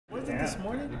this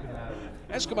morning?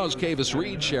 Eskimos' Kavis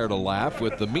Reed shared a laugh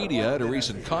with the media at a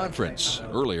recent conference.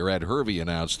 Earlier, Ed Hervey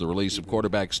announced the release of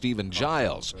quarterback Stephen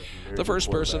Giles, the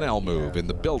first personnel move in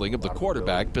the building of the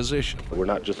quarterback position. We're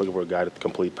not just looking for a guy to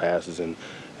complete passes and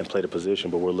play the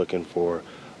position, but we're looking for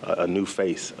a new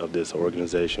face of this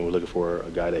organization. We're looking for a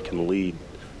guy that can lead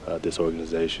this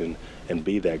organization and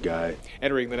be that guy.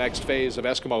 Entering the next phase of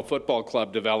Eskimo Football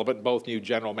Club development, both new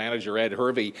general manager Ed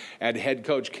Hervey and head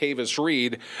coach Kavis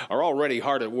Reed are already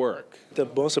hard at work. The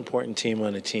most important team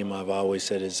on the team, I've always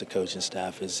said, is the coaching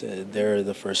staff. Is they're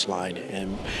the first line,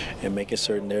 and making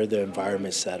certain they're the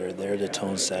environment setter, they're the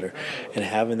tone setter, and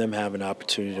having them have an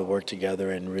opportunity to work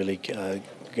together and really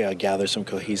gather some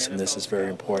cohesiveness is very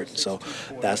important. So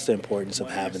that's the importance of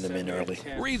having them in early.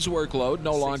 Reed's workload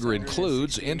no longer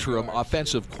includes interim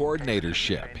offensive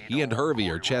coordinatorship. He and Hervey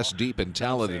are chest deep in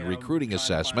talent and recruiting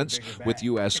assessments with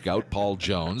U.S. scout Paul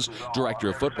Jones, director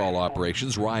of football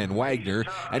operations Ryan Wagner,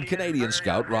 and Canadian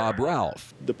scout Rob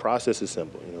Ralph. The process is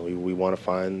simple. You know, we want to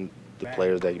find the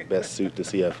players that best suit the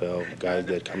CFL, guys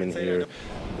that come in here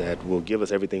that will give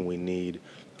us everything we need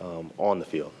on the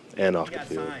field and off the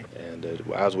field. And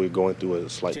as we're going through a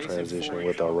slight transition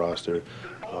with our roster,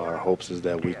 our hopes is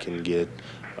that we can get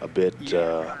a bit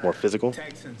more physical,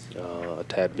 a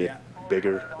tad bit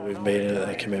bigger. We've made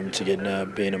a commitment to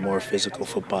being a more physical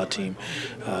football team.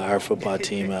 Our football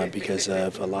team, because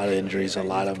of a lot of injuries, a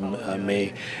lot of them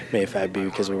may in fact be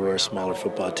because we were a smaller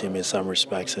football team in some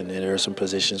respects, and there are some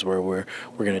positions where we're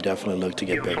going to definitely look to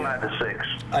get bigger.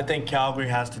 I think Calgary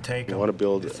has to take them. We want to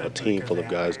build a team full of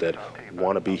guys that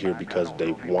want to be here because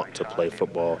they want to play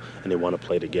football and they want to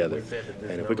play together.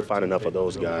 And if we can find enough of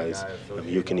those guys,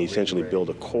 you can essentially build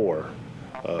a core,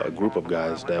 a group of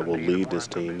guys that will lead this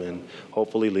team and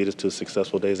hopefully lead us to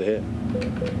successful days ahead.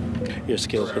 Your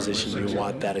skill position, you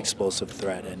want that explosive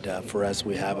threat, and for us,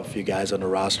 we have a few guys on the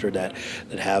roster that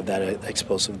have that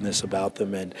explosiveness about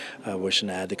them, and wishing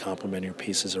to add the complementary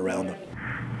pieces around them.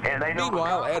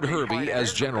 Meanwhile, Ed Hervey,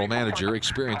 as general manager,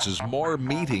 experiences more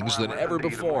meetings than ever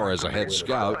before as a head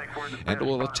scout and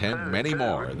will attend many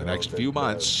more in the next few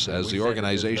months as the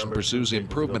organization pursues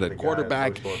improvement at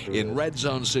quarterback, in red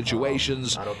zone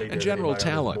situations, and general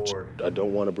talent. I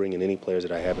don't want to bring in any players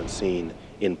that I haven't seen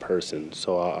in person,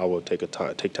 so I will take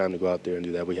time to go out there and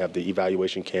do that. We have the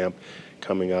evaluation camp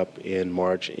coming up in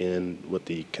March with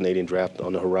the Canadian draft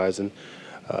on the horizon,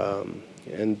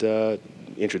 and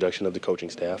introduction of the coaching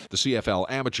staff. The CFL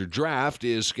Amateur Draft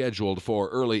is scheduled for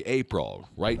early April.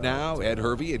 Right now, Ed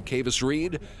Hervey and Kavis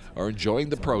Reed are enjoying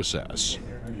the process.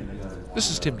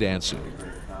 This is Tim Dancy.